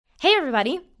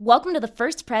everybody. Welcome to the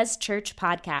First Pres Church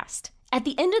podcast. At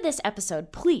the end of this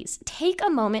episode, please take a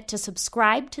moment to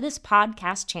subscribe to this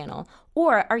podcast channel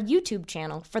or our YouTube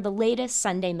channel for the latest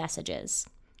Sunday messages.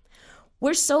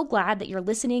 We're so glad that you're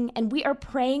listening, and we are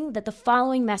praying that the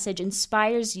following message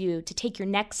inspires you to take your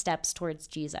next steps towards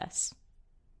Jesus.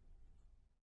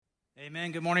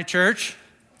 Amen. Good morning, church.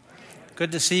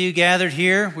 Good to see you gathered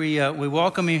here. We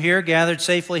welcome you here, gathered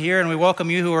safely here, and we welcome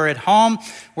you who are at home,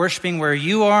 worshiping where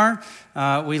you are.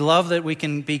 We love that we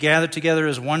can be gathered together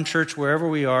as one church wherever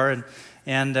we are,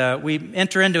 and we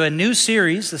enter into a new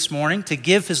series this morning, To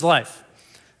Give His Life,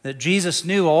 that Jesus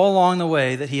knew all along the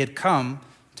way that He had come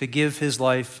to give His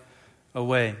life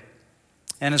away.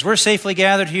 And as we're safely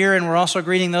gathered here, and we're also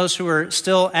greeting those who are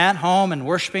still at home and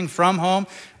worshiping from home,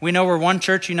 we know we're one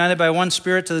church united by one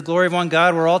Spirit to the glory of one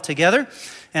God. We're all together.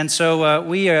 And so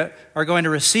we are going to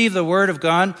receive the Word of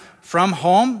God from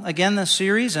home again this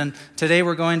series. And today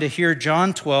we're going to hear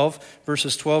John 12,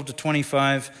 verses 12 to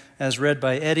 25, as read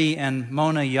by Eddie and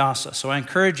Mona Yasa. So I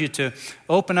encourage you to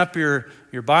open up your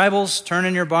Bibles, turn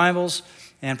in your Bibles,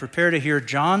 and prepare to hear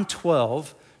John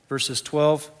 12, verses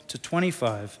 12 to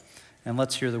 25. And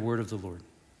let's hear the word of the Lord.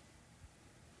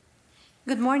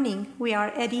 Good morning. We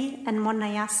are Eddie and Mona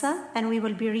Yasa, and we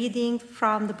will be reading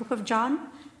from the book of John,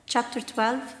 chapter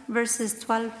 12, verses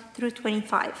 12 through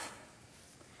 25.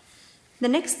 The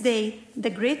next day,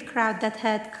 the great crowd that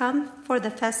had come for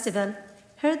the festival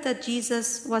heard that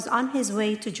Jesus was on his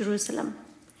way to Jerusalem.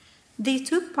 They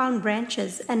took palm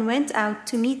branches and went out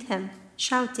to meet him,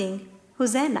 shouting,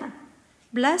 "Hosanna!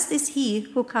 Blessed is he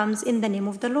who comes in the name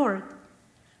of the Lord.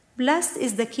 Blessed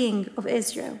is the King of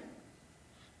Israel."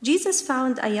 Jesus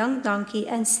found a young donkey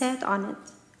and sat on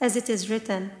it, as it is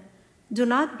written, "Do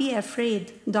not be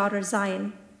afraid, daughter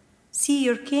Zion. See,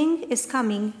 your king is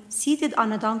coming, seated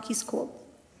on a donkey's colt."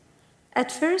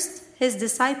 At first, his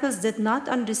disciples did not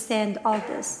understand all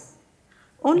this.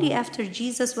 Only after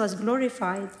Jesus was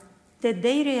glorified did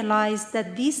they realize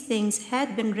that these things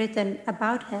had been written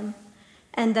about him,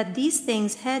 and that these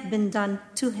things had been done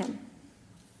to him.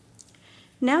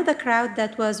 Now the crowd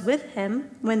that was with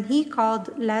him when he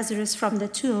called Lazarus from the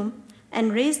tomb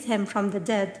and raised him from the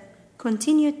dead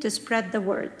continued to spread the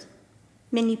word.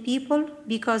 Many people,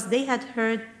 because they had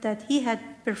heard that he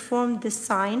had performed this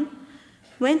sign,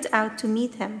 went out to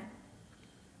meet him.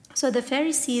 So the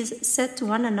Pharisees said to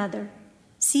one another,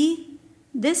 "See,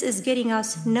 this is getting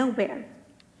us nowhere.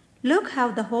 Look how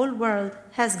the whole world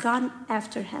has gone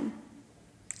after him."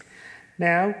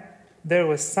 Now, there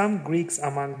were some Greeks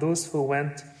among those who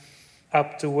went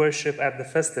up to worship at the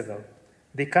festival.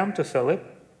 They come to Philip,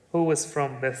 who was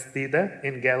from Bethsaida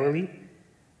in Galilee,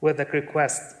 with a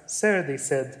request. "Sir," they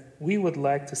said, "we would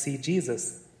like to see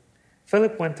Jesus."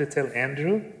 Philip went to tell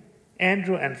Andrew.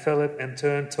 Andrew and Philip in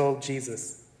turn told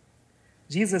Jesus.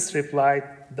 Jesus replied,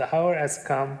 "The hour has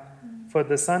come for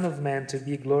the Son of Man to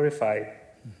be glorified.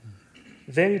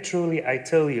 Very truly I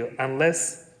tell you,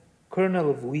 unless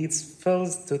kernel of wheat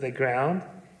falls to the ground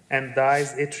and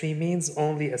dies, it remains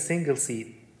only a single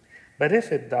seed. But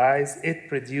if it dies, it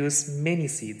produces many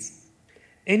seeds.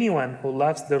 Anyone who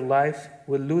loves their life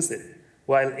will lose it,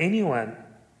 while anyone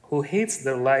who hates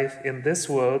their life in this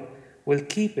world will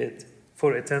keep it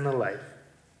for eternal life."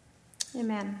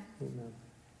 Amen. Amen.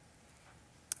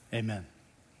 Amen.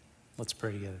 Let's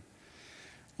pray together.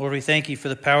 Lord, we thank you for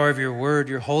the power of your word,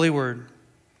 your holy word.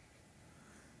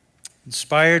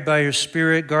 Inspired by your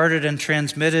Spirit, guarded and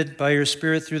transmitted by your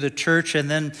Spirit through the church,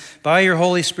 and then by your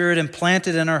Holy Spirit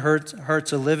implanted in our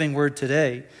hearts a living word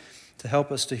today to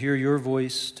help us to hear your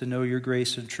voice, to know your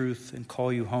grace and truth, and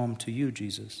call you home to you,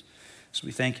 Jesus. So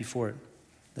we thank you for it,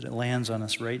 that it lands on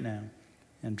us right now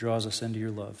and draws us into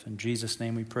your love. In Jesus'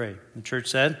 name we pray. The church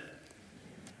said,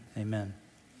 Amen.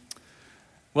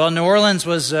 Well, New Orleans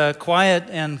was quiet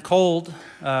and cold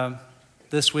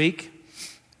this week.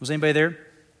 Was anybody there?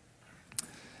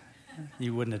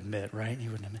 You wouldn't admit, right? You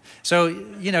wouldn't admit. So,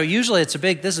 usually this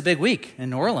is a big week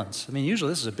in New Orleans. I mean, usually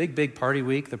this is a big party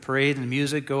week. The parade and the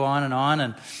music go on.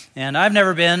 And I've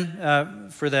never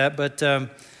been for that, but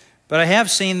I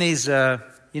have seen these, have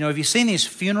you seen these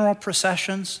funeral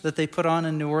processions that they put on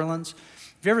in New Orleans?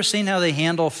 Have you ever seen how they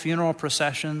handle funeral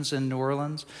processions in New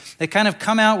Orleans? They kind of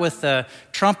come out with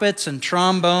trumpets and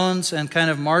trombones and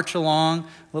kind of march along a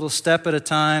little step at a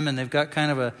time, and they've got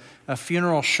kind of a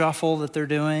funeral shuffle that they're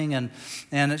doing, and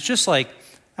it's just like,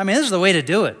 this is the way to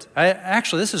do it.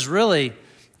 This is really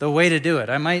the way to do it.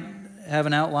 I might have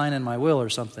an outline in my will or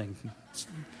something,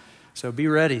 so be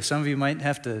ready. Some of you might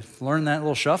have to learn that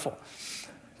little shuffle.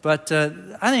 But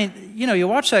I think, you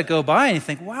watch that go by and you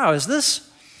think, wow, is this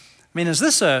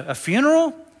a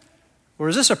funeral or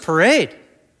is this a parade?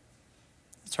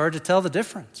 It's hard to tell the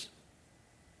difference.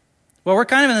 Well, we're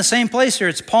kind of in the same place here.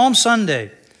 It's Palm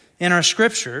Sunday in our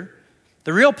scripture.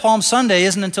 The real Palm Sunday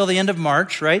isn't until the end of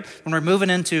March, right? When we're moving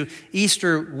into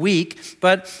Easter week.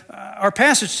 But our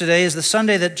passage today is the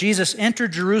Sunday that Jesus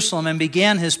entered Jerusalem and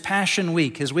began his Passion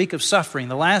Week, his week of suffering,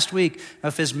 the last week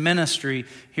of his ministry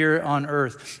here on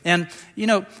earth. And,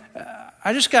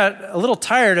 I just got a little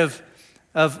tired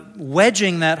of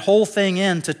wedging that whole thing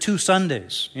into 2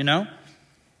 Sundays,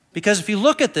 Because if you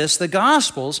look at this, the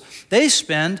Gospels, they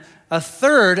spend a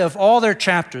third of all their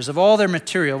chapters, of all their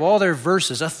material, of all their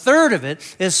verses, a third of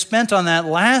it is spent on that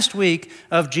last week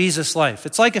of Jesus' life.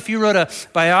 It's like if you wrote a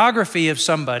biography of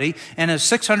somebody and it's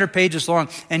 600 pages long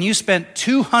and you spent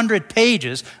 200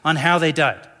 pages on how they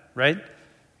died, right?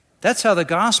 That's how the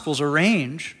Gospels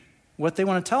arrange what they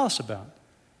want to tell us about.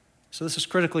 So this is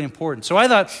critically important. So I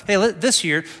thought, hey, this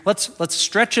year, let's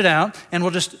stretch it out, and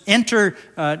we'll just enter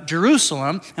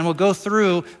Jerusalem, and we'll go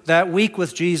through that week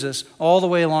with Jesus all the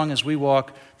way along as we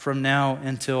walk from now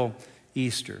until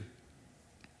Easter.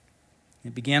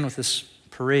 It began with this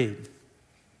parade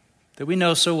that we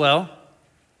know so well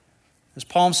as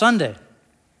Palm Sunday.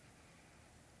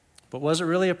 But was it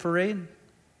really a parade?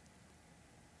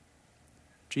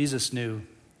 Jesus knew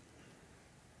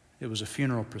it was a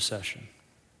funeral procession.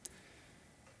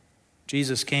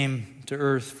 Jesus came to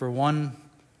earth for one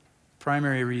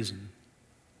primary reason: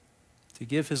 to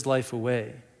give his life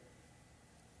away,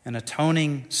 an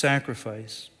atoning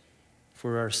sacrifice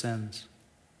for our sins.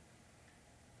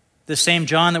 This same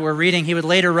John that we're reading, he would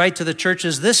later write to the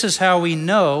churches, this is how we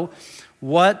know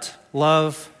what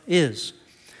love is.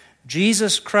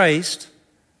 Jesus Christ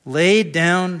laid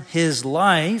down his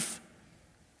life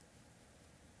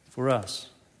for us.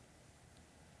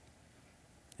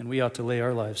 And we ought to lay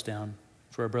our lives down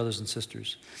for our brothers and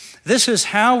sisters. This is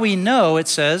how we know, it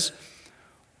says,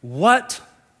 what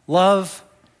love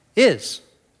is.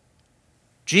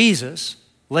 Jesus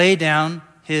laid down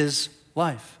his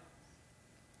life.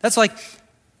 That's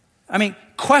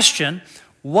question,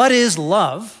 what is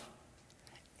love?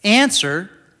 Answer,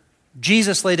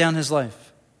 Jesus laid down his life.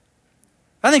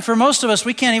 I think for most of us,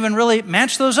 we can't even really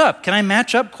match those up. Can I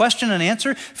match up question and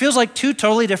answer? Feels like 2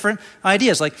 totally different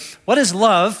ideas. Like, what is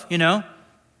love,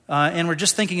 and we're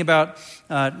just thinking about,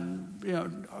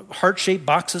 heart-shaped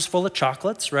boxes full of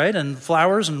chocolates, right? And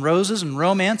flowers and roses and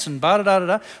romance and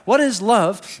da-da-da-da-da. What is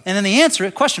love? And then the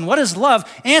answer, question, what is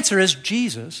love? Answer is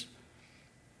Jesus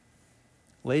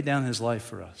laid down his life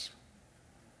for us.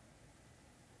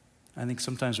 I think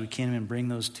sometimes we can't even bring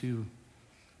those 2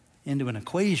 into an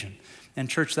equation. And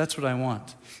church, that's what I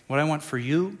want. What I want for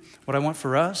you, what I want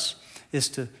for us, is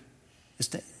to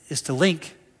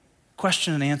link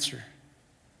question and answer.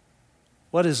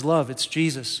 What is love? It's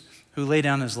Jesus who laid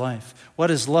down his life. What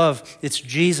is love? It's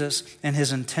Jesus and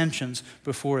his intentions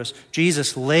before us.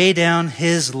 Jesus laid down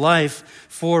his life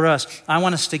for us. I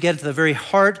want us to get to the very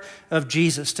heart of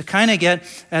Jesus, to kind of get,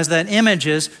 as that image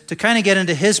is, to kind of get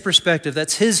into his perspective.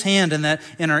 That's his hand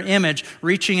in our image,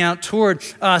 reaching out toward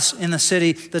us in the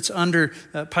city that's under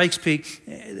Pikes Peak.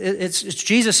 It's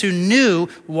Jesus who knew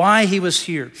why he was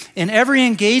here. In every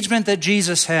engagement that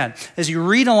Jesus had, as you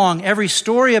read along every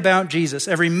story about Jesus,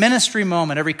 every ministry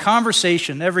moment, every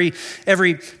conversation, every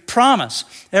promise,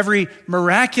 every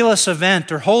miraculous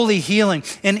event or holy healing,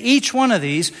 in each one of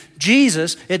these,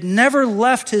 Jesus, it never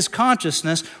left his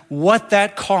consciousness what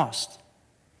that cost.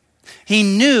 He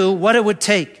knew what it would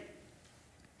take.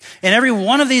 In every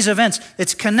one of these events,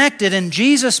 it's connected in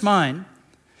Jesus' mind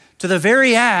to the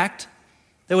very act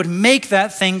that would make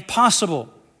that thing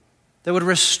possible, that would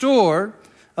restore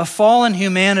a fallen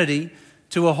humanity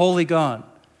to a holy God,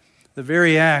 the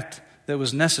very act that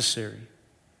was necessary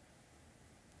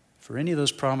for any of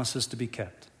those promises to be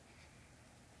kept.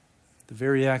 The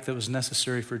very act that was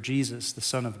necessary for Jesus, the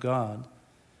Son of God,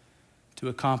 to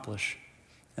accomplish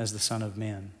as the Son of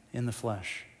Man in the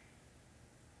flesh.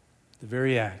 The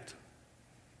very act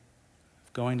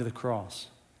of going to the cross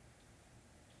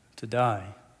to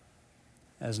die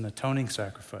as an atoning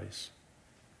sacrifice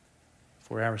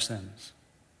for our sins.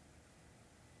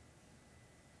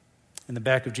 In the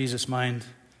back of Jesus' mind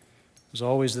was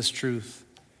always this truth.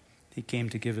 He came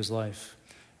to give his life.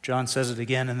 John says it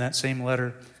again in that same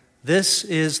letter. This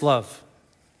is love.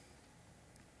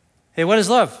 Hey, what is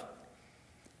love?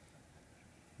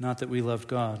 Not that we loved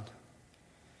God,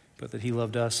 but that he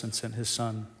loved us and sent his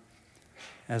Son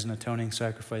as an atoning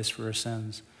sacrifice for our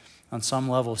sins. On some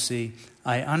level, see,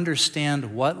 I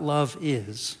understand what love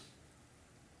is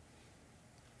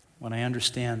when I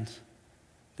understand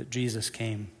that Jesus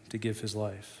came to give his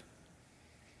life.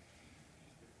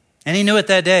 And he knew it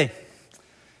that day.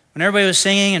 When everybody was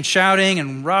singing and shouting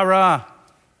and rah-rah,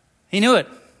 He knew it.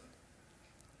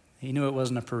 He knew it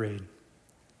wasn't a parade.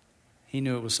 He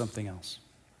knew it was something else.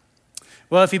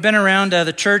 Well, if you've been around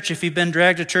the church, if you've been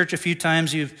dragged to church a few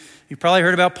times, you've probably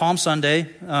heard about Palm Sunday.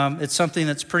 It's something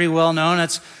that's pretty well known.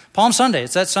 It's Palm Sunday.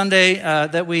 It's that Sunday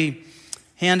that we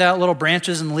hand out little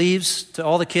branches and leaves to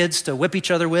all the kids to whip each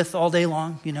other with all day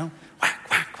long, Whack,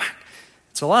 whack, whack.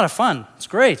 It's a lot of fun. It's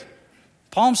great.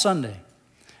 Palm Sunday.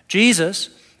 Jesus,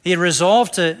 he had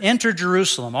resolved to enter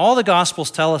Jerusalem. All the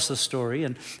Gospels tell us this story,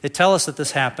 and they tell us that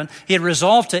this happened. He had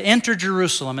resolved to enter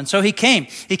Jerusalem, and so he came.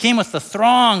 He came with the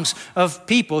throngs of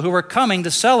people who were coming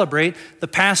to celebrate the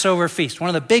Passover feast, one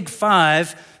of the big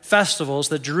 5 festivals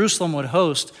that Jerusalem would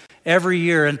host every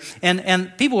year.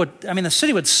 And people would, the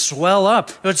city would swell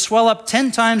up. It would swell up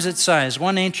 10 times its size.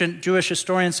 One ancient Jewish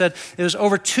historian said it was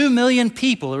over 2 million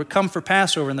people who would come for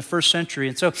Passover in the first century.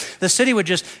 And so the city would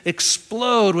just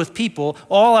explode with people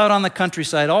all out on the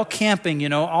countryside, all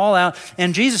camping, all out.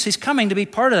 And Jesus, he's coming to be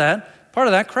part of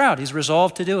that crowd. He's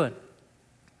resolved to do it.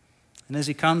 And as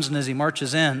he comes and as he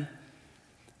marches in,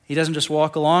 he doesn't just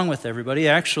walk along with everybody.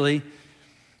 Actually,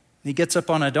 he gets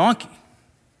up on a donkey.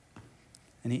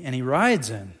 And he rides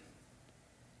in.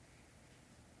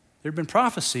 There had been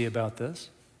prophecy about this,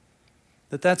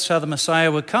 that's how the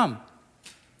Messiah would come.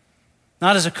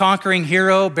 Not as a conquering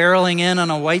hero barreling in on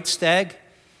a white stag,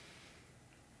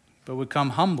 but would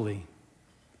come humbly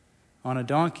on a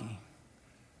donkey.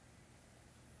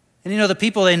 And the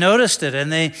people, they noticed it,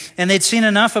 and they'd seen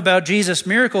enough about Jesus'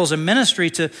 miracles and ministry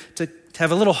to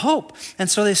have a little hope. And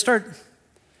so they start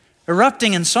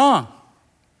erupting in song.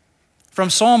 From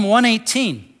Psalm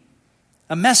 118,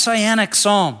 a messianic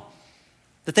psalm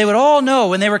that they would all know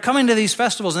when they were coming to these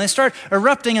festivals, and they start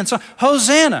erupting in song.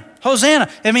 Hosanna, Hosanna.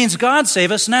 It means God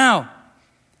save us now.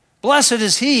 Blessed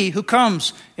is he who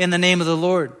comes in the name of the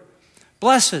Lord.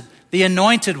 Blessed, the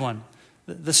anointed one,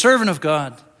 the servant of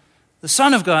God, the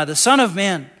Son of God, the Son of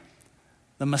Man,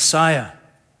 the Messiah,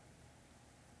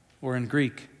 or in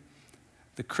Greek,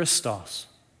 the Christos.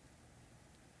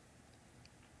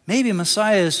 Maybe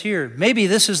Messiah is here. Maybe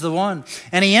this is the one.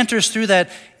 And he enters through that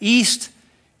east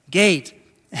gate,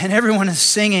 and everyone is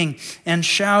singing and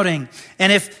shouting.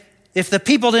 And if the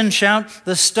people didn't shout,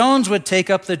 the stones would take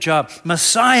up the job.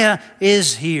 Messiah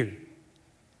is here.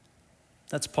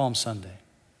 That's Palm Sunday.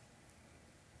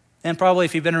 And probably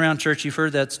if you've been around church, you've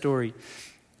heard that story.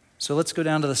 So let's go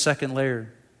down to the second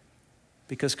layer,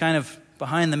 because kind of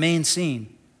behind the main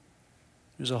scene,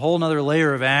 there's a whole other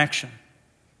layer of action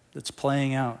that's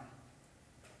playing out.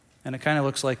 And it kind of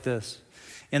looks like this.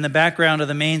 In the background of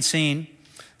the main scene,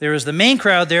 there is the main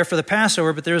crowd there for the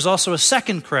Passover, but there is also a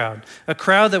second crowd, a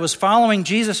crowd that was following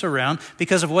Jesus around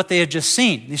because of what they had just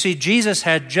seen. You see, Jesus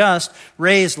had just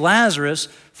raised Lazarus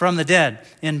from the dead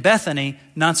in Bethany,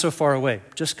 not so far away,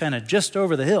 just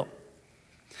over the hill.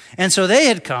 And so they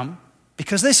had come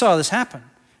because they saw this happen,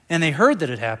 and they heard that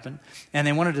it happened, and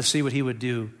they wanted to see what he would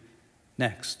do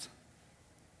next.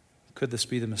 Could this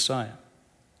be the Messiah?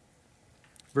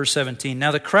 Verse 17, now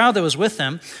the crowd that was with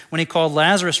him when he called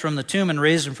Lazarus from the tomb and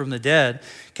raised him from the dead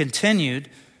continued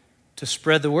to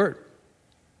spread the word.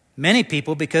 Many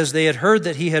people, because they had heard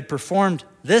that he had performed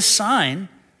this sign,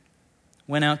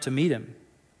 went out to meet him.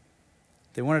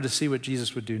 They wanted to see what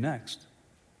Jesus would do next.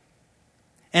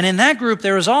 And in that group,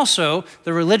 there was also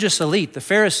the religious elite, the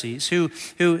Pharisees, who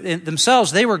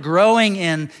themselves, they were growing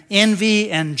in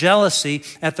envy and jealousy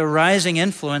at the rising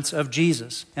influence of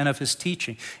Jesus and of his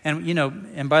teaching. And,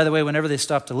 and by the way, whenever they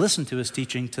stopped to listen to his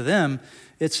teaching, to them,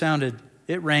 it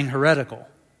rang heretical.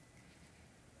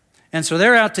 And so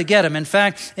they're out to get him. In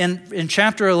fact, in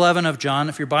chapter 11 of John,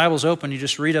 if your Bible's open, you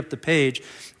just read up the page,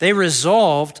 they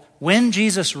resolved, when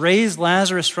Jesus raised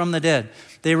Lazarus from the dead,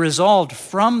 they resolved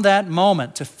from that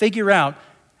moment to figure out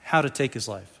how to take his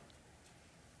life.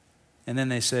 And then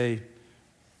they say,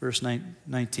 verse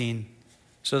 19,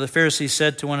 so the Pharisees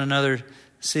said to one another,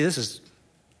 see, this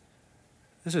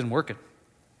isn't working.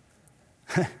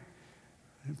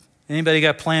 Anybody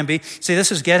got plan B? See,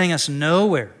 this is getting us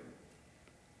nowhere.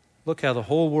 Look how the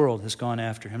whole world has gone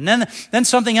after him. Then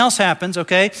something else happens,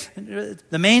 okay?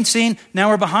 The main scene, now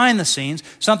we're behind the scenes.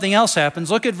 Something else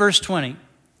happens. Look at verse 20.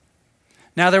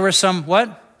 Now there were some,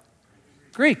 what?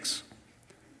 Greeks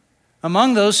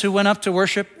among those who went up to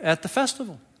worship at the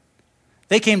festival.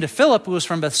 They came to Philip, who was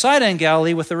from Bethsaida in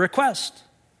Galilee, with a request.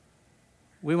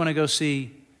 We want to go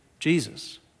see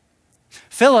Jesus.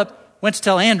 Philip went to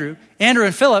tell Andrew. Andrew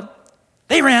and Philip,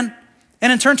 they ran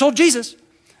and in turn told Jesus.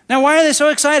 Now, why are they so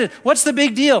excited? What's the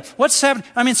big deal? What's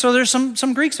happening? So there's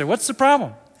some Greeks there. What's the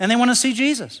problem? And they want to see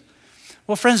Jesus.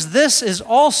 Well, friends, this is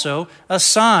also a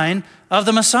sign of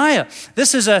the Messiah.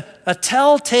 This is a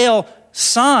telltale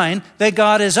sign that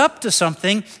God is up to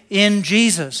something in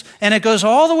Jesus. And it goes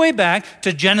all the way back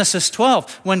to Genesis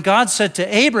 12, when God said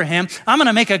to Abraham, I'm going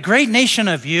to make a great nation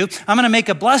of you. I'm going to make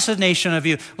a blessed nation of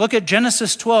you. Look at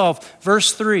Genesis 12,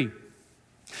 verse 3.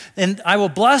 And I will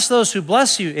bless those who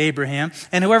bless you, Abraham,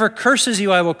 and whoever curses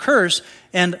you I will curse,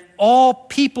 and all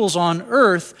peoples on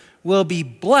earth will be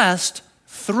blessed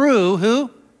through who?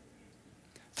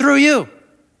 Through you.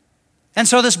 And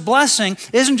so this blessing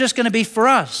isn't just going to be for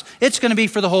us. It's going to be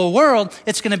for the whole world.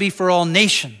 It's going to be for all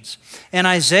nations. And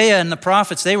Isaiah and the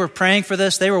prophets, they were praying for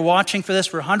this. They were watching for this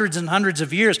for hundreds and hundreds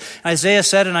of years. Isaiah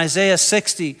said in Isaiah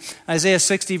 60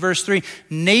 verse 3,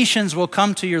 nations will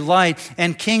come to your light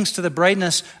and kings to the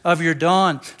brightness of your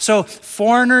dawn. So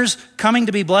foreigners coming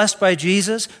to be blessed by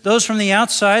Jesus, those from the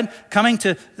outside coming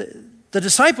to the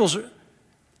disciples,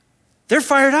 they're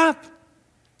fired up.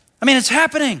 I mean, it's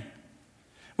happening.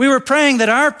 We were praying that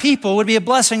our people would be a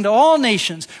blessing to all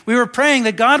nations. We were praying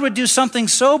that God would do something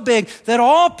so big that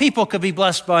all people could be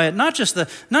blessed by it. Not just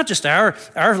our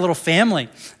little family,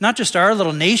 not just our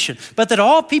little nation, but that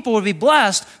all people would be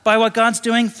blessed by what God's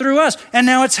doing through us. And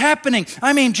now it's happening.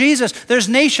 I mean, Jesus, there's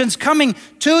nations coming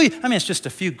to you. I mean, it's just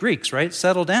a few Greeks, right?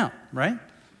 Settle down, right?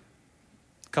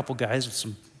 A couple guys with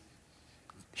some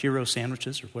hero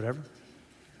sandwiches or whatever.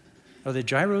 Are they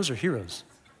gyros or heroes?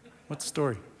 What's the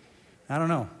story? I don't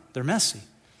know. They're messy.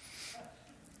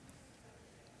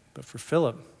 But for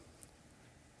Philip,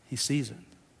 he sees it.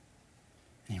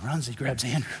 And he runs, he grabs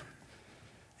Andrew.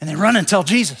 And they run and tell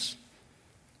Jesus.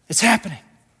 It's happening.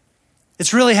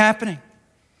 It's really happening.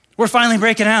 We're finally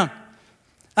breaking out.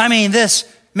 I mean,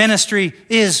 this ministry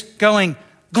is going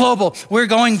global. We're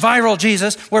going viral,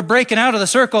 Jesus. We're breaking out of the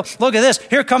circle. Look at this.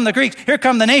 Here come the Greeks. Here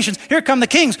come the nations. Here come the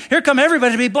kings. Here come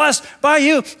everybody to be blessed by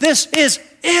you. This is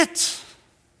it.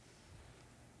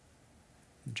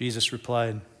 Jesus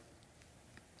replied,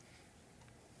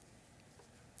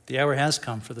 the hour has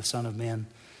come for the Son of Man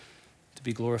to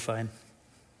be glorified.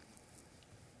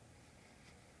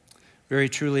 Very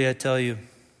truly, I tell you,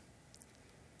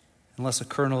 unless a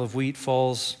kernel of wheat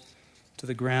falls to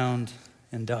the ground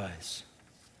and dies,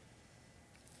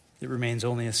 it remains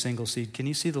only a single seed. Can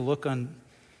you see the look on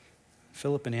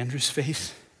Philip and Andrew's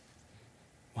face?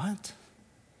 What?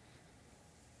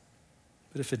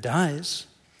 But if it dies,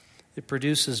 it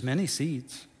produces many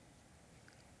seeds.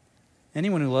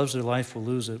 Anyone who loves their life will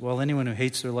lose it, while anyone who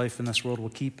hates their life in this world will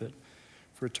keep it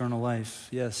for eternal life.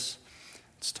 Yes,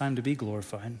 it's time to be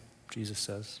glorified, Jesus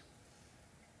says.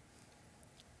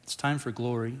 It's time for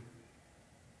glory.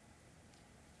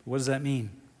 What does that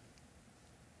mean?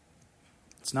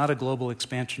 It's not a global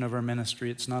expansion of our ministry.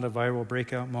 It's not a viral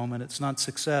breakout moment. It's not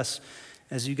success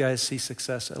as you guys see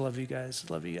success. I love you guys.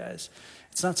 I love you guys.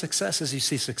 It's not success as you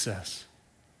see success.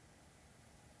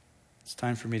 It's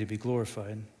time for me to be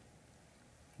glorified.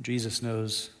 Jesus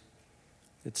knows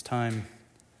it's time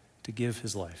to give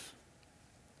his life.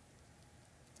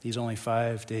 He's only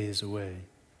 5 days away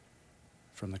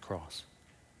from the cross.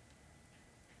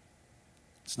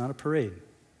 It's not a parade.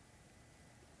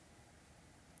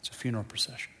 It's a funeral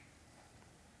procession.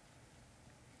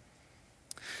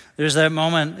 There's that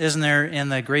moment, isn't there, in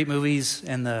the great movies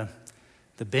and the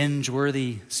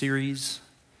binge-worthy series,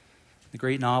 the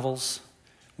great novels,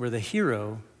 where the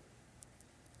hero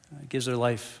gives their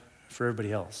life for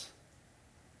everybody else.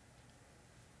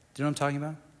 Do you know what I'm talking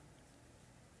about?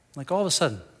 Like all of a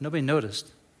sudden, nobody noticed.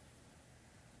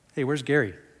 Hey, where's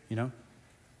Gary?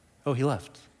 Oh, he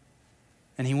left.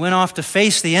 And he went off to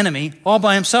face the enemy all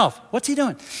by himself. What's he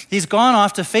doing? He's gone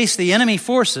off to face the enemy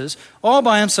forces all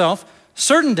by himself,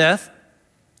 certain death,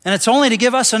 and it's only to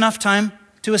give us enough time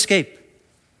to escape.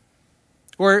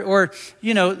 Or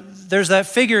there's that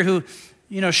figure who,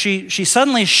 she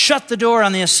suddenly shut the door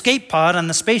on the escape pod on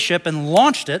the spaceship and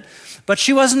launched it, but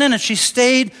she wasn't in it. She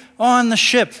stayed on the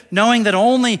ship, knowing that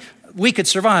only we could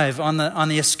survive on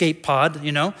the escape pod,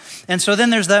 And so then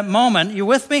there's that moment, you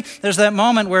with me? There's that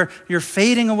moment where you're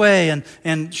fading away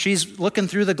and she's looking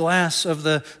through the glass of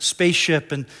the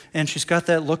spaceship and she's got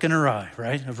that look in her eye,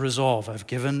 right, of resolve. I've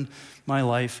given my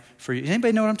life for you.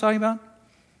 Anybody know what I'm talking about?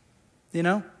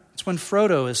 It's when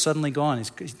Frodo is suddenly gone.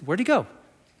 Where'd he go?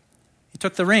 He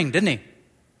took the ring, didn't he?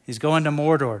 He's going to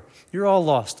Mordor. You're all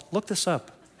lost. Look this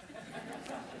up.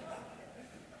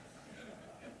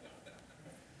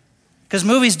 Because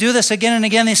movies do this again and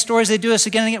again. These stories, they do this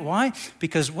again and again. Why?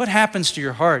 Because what happens to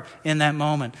your heart in that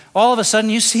moment? All of a sudden,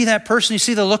 you see that person, you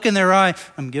see the look in their eye.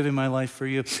 I'm giving my life for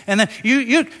you. And then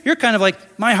you're kind of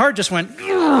like, my heart just went,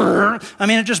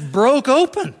 it just broke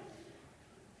open.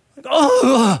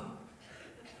 Oh,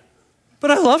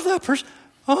 but I love that person.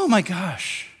 Oh my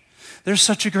gosh. There's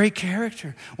such a great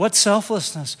character. What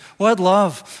selflessness, what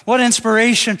love, what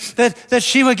inspiration that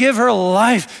she would give her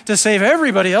life to save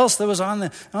everybody else that was on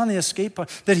the escape pod,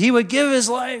 that he would give his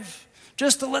life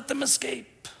just to let them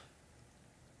escape.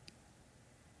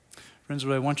 Friends,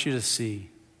 what I want you to see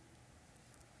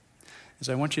is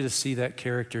I want you to see that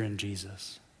character in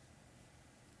Jesus.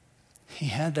 He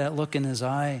had that look in his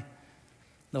eye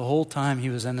the whole time he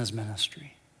was in his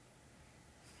ministry.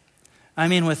 I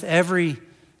mean, with every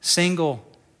single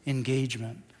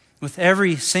engagement, with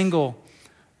every single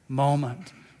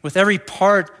moment, with every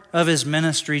part of his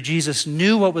ministry, Jesus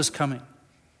knew what was coming.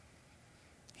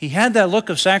 He had that look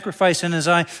of sacrifice in his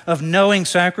eye, of knowing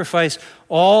sacrifice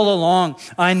all along.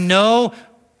 I know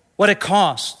what it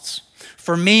costs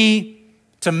for me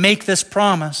to make this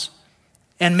promise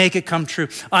and make it come true.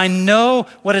 I know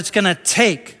what it's going to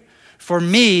take for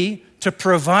me to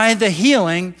provide the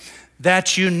healing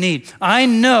that you need. I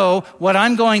know what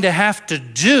I'm going to have to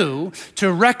do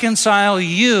to reconcile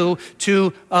you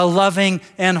to a loving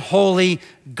and holy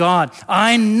God.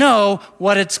 I know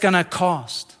what it's going to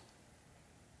cost.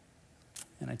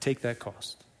 And I take that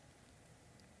cost.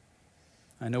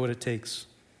 I know what it takes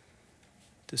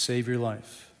to save your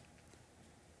life.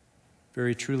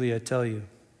 Very truly, I tell you,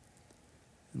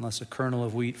 unless a kernel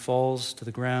of wheat falls to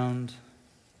the ground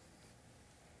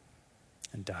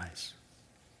and dies,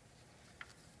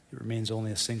 it remains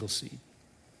only a single seed.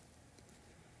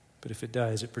 But if it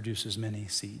dies, it produces many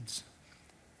seeds.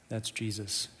 That's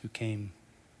Jesus who came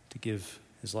to give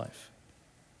his life.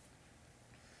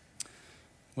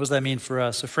 What does that mean for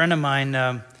us? A friend of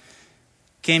mine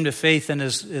came to faith in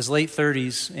his late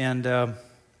 30s, and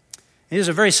he was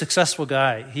a very successful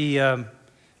guy. He had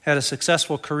a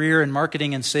successful career in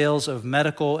marketing and sales of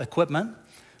medical equipment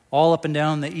all up and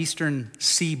down the eastern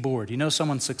seaboard. You know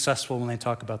someone's successful when they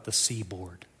talk about the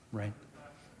seaboard, right?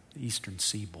 The eastern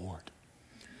seaboard.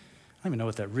 I don't even know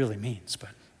what that really means, but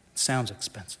it sounds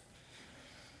expensive.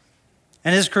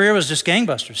 And his career was just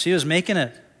gangbusters. He was making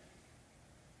it.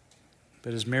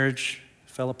 But his marriage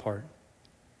fell apart,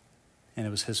 and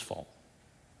it was his fault.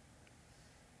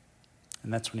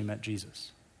 And that's when he met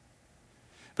Jesus.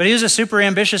 But he was a super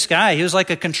ambitious guy. He was like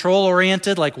a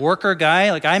control-oriented, like worker guy.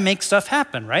 Like, I make stuff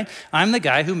happen, right? I'm the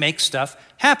guy who makes stuff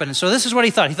happen. And so this is what he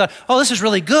thought. He thought, oh, this is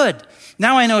really good.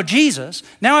 Now I know Jesus.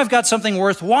 Now I've got something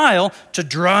worthwhile to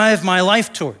drive my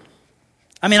life toward.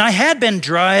 I mean, I had been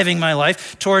driving my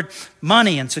life toward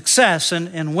money and success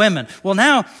and women. Well,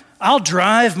 now I'll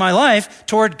drive my life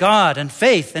toward God and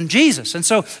faith and Jesus. And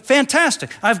so, fantastic.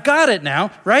 I've got it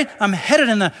now, right? I'm headed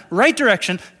in the right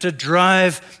direction to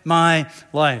drive my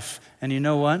life. And you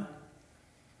know what?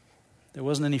 There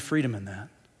wasn't any freedom in that.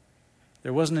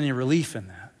 There wasn't any relief in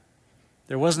that.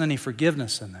 There wasn't any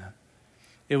forgiveness in that.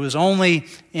 It was only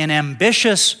an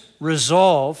ambitious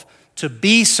resolve to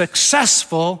be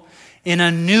successful in a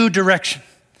new direction,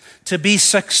 to be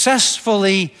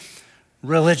successfully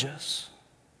religious.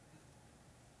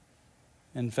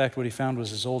 In fact, what he found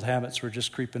was his old habits were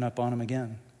just creeping up on him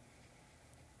again.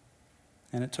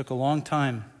 And it took a long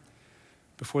time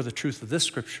before the truth of this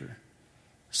scripture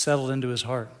settled into his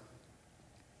heart.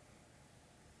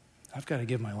 I've got to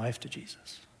give my life to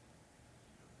Jesus.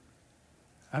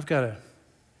 I've got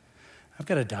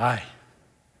to die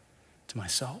to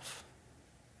myself.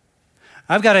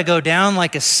 I've got to go down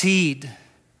like a seed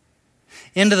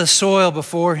into the soil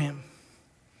before him.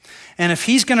 And if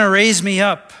he's going to raise me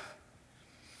up,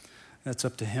 that's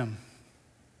up to him.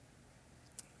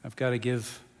 I've got to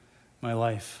give my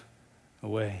life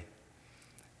away.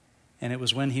 And it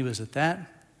was when he was at that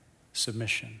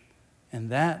submission and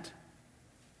that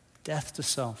death to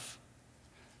self,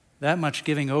 that much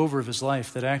giving over of his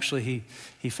life, that actually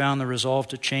he found the resolve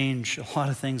to change a lot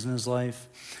of things in his life.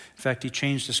 In fact, he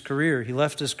changed his career. He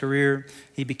left his career.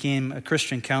 He became a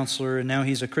Christian counselor, and now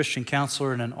he's a Christian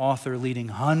counselor and an author leading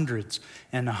hundreds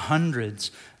and hundreds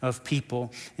of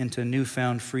people into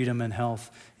newfound freedom and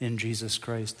health in Jesus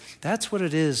Christ. That's what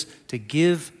it is to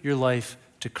give your life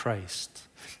to Christ.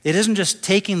 It isn't just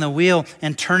taking the wheel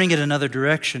and turning it another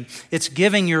direction. It's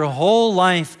giving your whole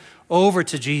life over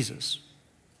to Jesus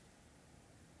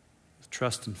with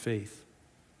trust and faith.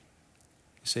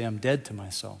 You say, I'm dead to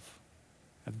myself.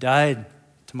 I've died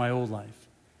to my old life.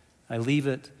 I leave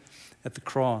it at the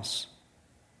cross.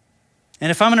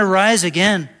 And if I'm going to rise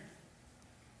again,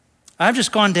 I've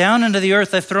just gone down into the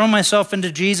earth. I've thrown myself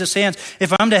into Jesus' hands.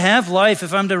 If I'm to have life,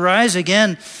 if I'm to rise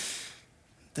again,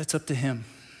 that's up to him.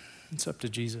 It's up to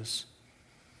Jesus.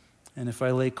 And if I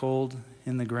lay cold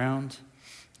in the ground,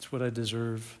 it's what I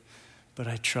deserve. But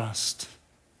I trust.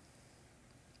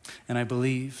 And I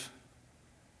believe.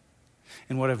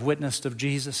 in what I've witnessed of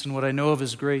Jesus and what I know of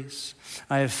his grace.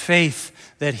 I have faith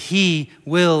that he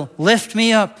will lift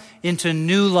me up into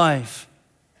new life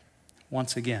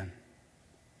once again.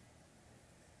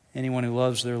 Anyone who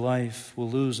loves their life will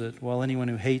lose it, while anyone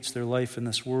who hates their life in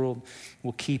this world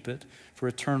will keep it for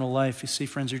eternal life. You see,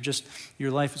 friends,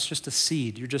 your life is just a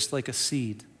seed. You're just like a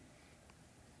seed.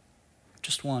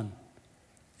 Just one.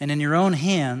 And in your own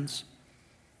hands,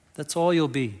 that's all you'll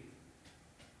be.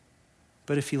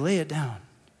 But if you lay it down,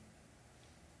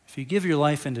 if you give your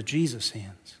life into Jesus'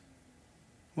 hands,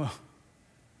 well,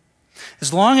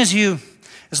 as long as you're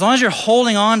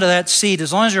holding on to that seed,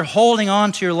 as long as you're holding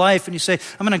on to your life and you say,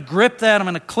 I'm going to grip that, I'm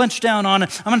going to clench down on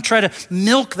it, I'm going to try to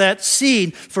milk that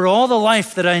seed for all the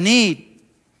life that I need.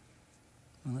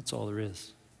 Well, that's all there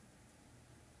is.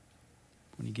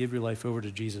 When you give your life over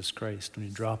to Jesus Christ, when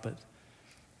you drop it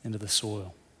into the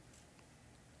soil.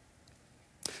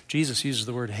 Jesus uses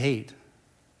the word hate,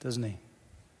 doesn't he?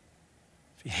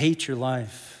 If you hate your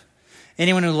life,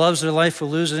 anyone who loves their life will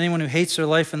lose it. Anyone who hates their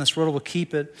life in this world will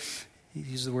keep it. He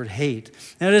uses the word hate.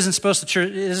 Now, it isn't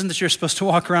that you're supposed to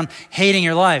walk around hating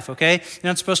your life, okay? You're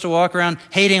not supposed to walk around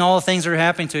hating all the things that are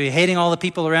happening to you, hating all the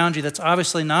people around you. That's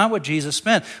obviously not what Jesus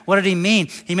meant. What did he mean?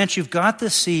 He meant you've got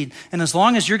this seed, and as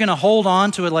long as you're going to hold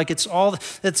on to it like it's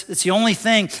the only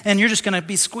thing, and you're just going to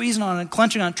be squeezing on it and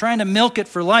clenching on it, trying to milk it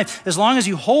for life, as long as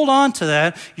you hold on to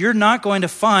that, you're not going to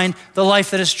find the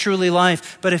life that is truly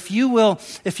life. But if you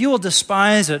will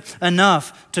despise it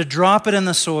enough to drop it in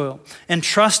the soil and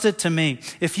trust it to me,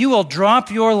 if you will drop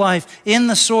your life in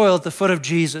the soil at the foot of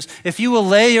Jesus, if you will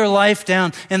lay your life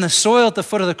down in the soil at the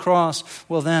foot of the cross,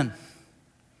 well then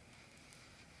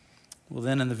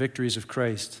in the victories of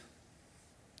Christ,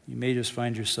 you may just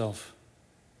find yourself.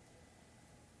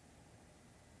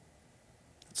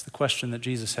 That's the question that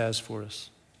Jesus has for us.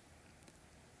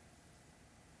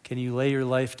 Can you lay your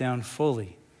life down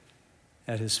fully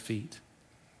at his feet?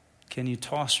 Can you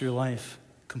toss your life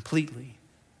completely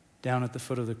down at the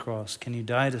foot of the cross? Can you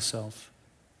die to self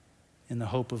in the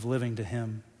hope of living to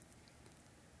him?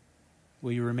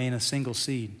 Will you remain a single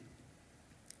seed?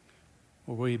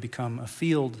 Or will you become a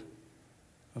field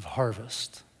of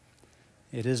harvest?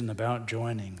 It isn't about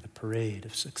joining the parade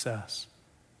of success.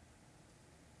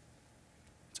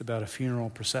 It's about a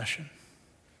funeral procession.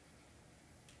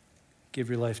 Give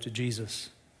your life to Jesus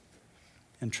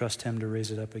and trust him to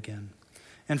raise it up again.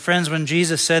 And friends, when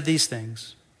Jesus said these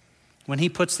things, when he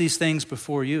puts these things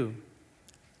before you,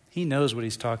 he knows what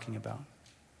he's talking about.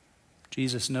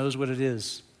 Jesus knows what it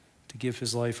is to give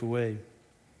his life away.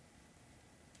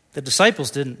 The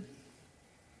disciples didn't.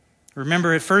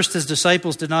 Remember, at first his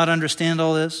disciples did not understand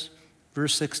all this.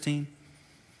 Verse 16.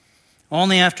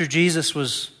 Only after Jesus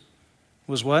was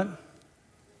what?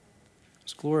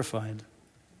 Was glorified.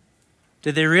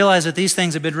 Did they realize that these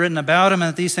things had been written about him and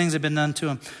that these things had been done to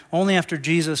him? Only after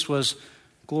Jesus was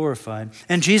glorified.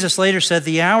 And Jesus later said,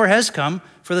 the hour has come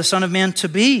for the Son of Man to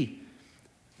be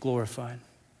glorified.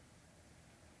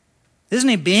 Isn't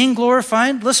he being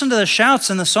glorified? Listen to the shouts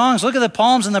and the songs. Look at the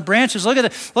palms and the branches. Look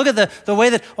at the way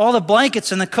that all the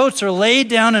blankets and the coats are laid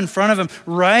down in front of him,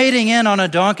 riding in on a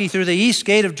donkey through the east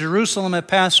gate of Jerusalem at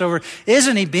Passover.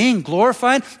 Isn't he being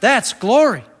glorified? That's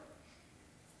glory.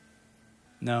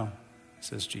 No,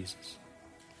 says Jesus.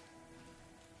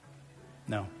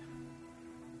 No.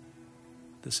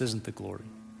 This isn't the glory.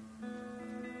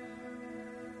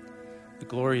 The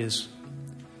glory is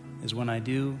when I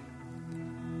do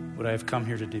what I have come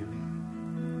here to do.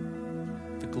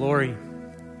 The glory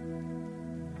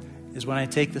is when I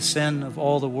take the sin of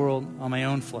all the world on my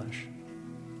own flesh.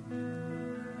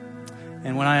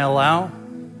 And when I allow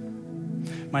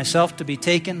myself to be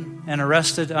taken and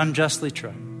arrested, unjustly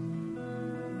tried.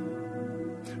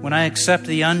 When I accept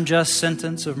the unjust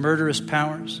sentence of murderous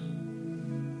powers.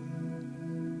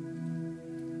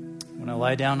 When I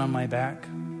lie down on my back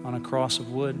on a cross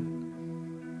of wood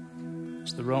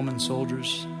as the Roman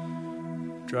soldiers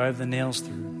drive the nails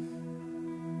through.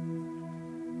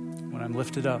 When I'm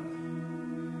lifted up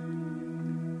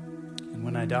and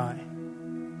when I die.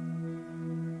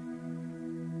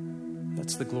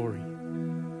 That's the glory.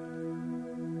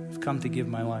 I've come to give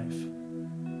my life.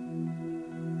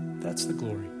 That's the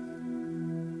glory.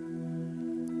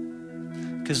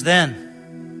 Because then,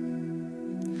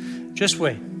 just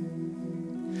wait.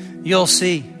 You'll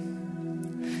see.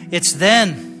 It's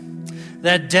then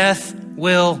that death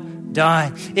will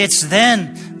die. It's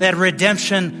then that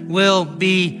redemption will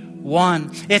be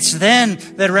won. It's then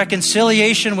that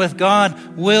reconciliation with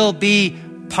God will be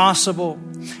possible.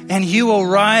 and you will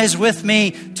rise with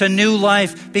me to new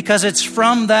life, because it's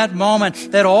from that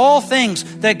moment that all things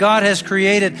that God has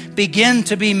created begin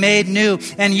to be made new,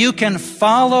 and you can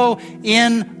follow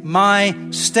in my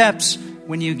steps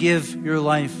when you give your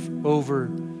life over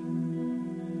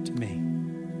to me.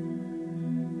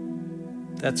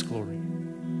 That's glory.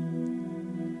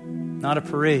 Not a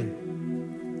parade,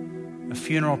 a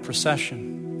funeral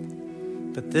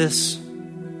procession, but this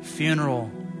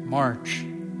funeral march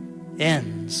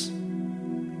ends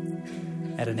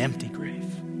at an empty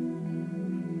grave.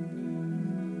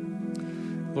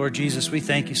 Lord Jesus, we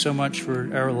thank you so much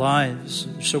for our lives.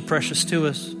 They're so precious to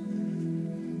us.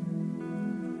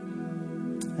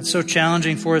 It's so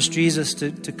challenging for us, Jesus,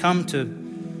 to come to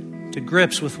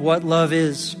grips with what love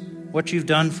is, what you've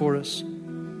done for us,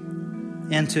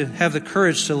 and to have the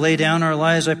courage to lay down our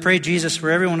lives. I pray, Jesus, for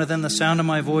everyone within the sound of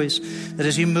my voice, that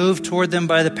as you move toward them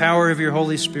by the power of your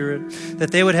Holy Spirit,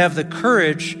 that they would have the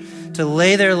courage to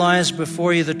lay their lives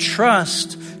before you, the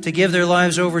trust to give their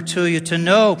lives over to you, to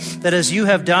know that as you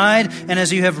have died and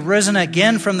as you have risen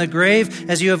again from the grave,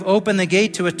 as you have opened the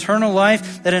gate to eternal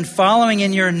life, that in following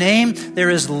in your name, there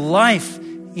is life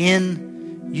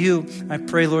in you. I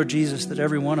pray, Lord Jesus, that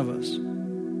every one of us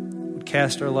would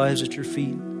cast our lives at your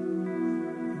feet,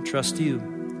 trust you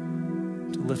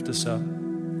to lift us up.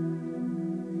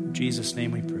 In Jesus'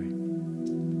 name we pray.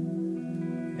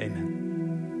 Amen.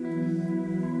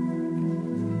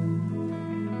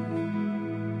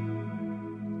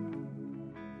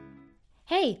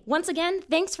 Hey, once again,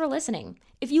 thanks for listening.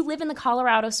 If you live in the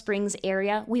Colorado Springs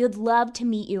area, we would love to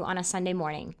meet you on a Sunday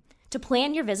morning. To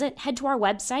plan your visit, head to our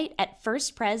website at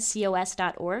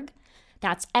firstprescos.org.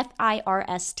 That's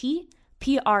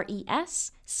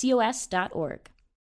FIRSTPRESCOS.org.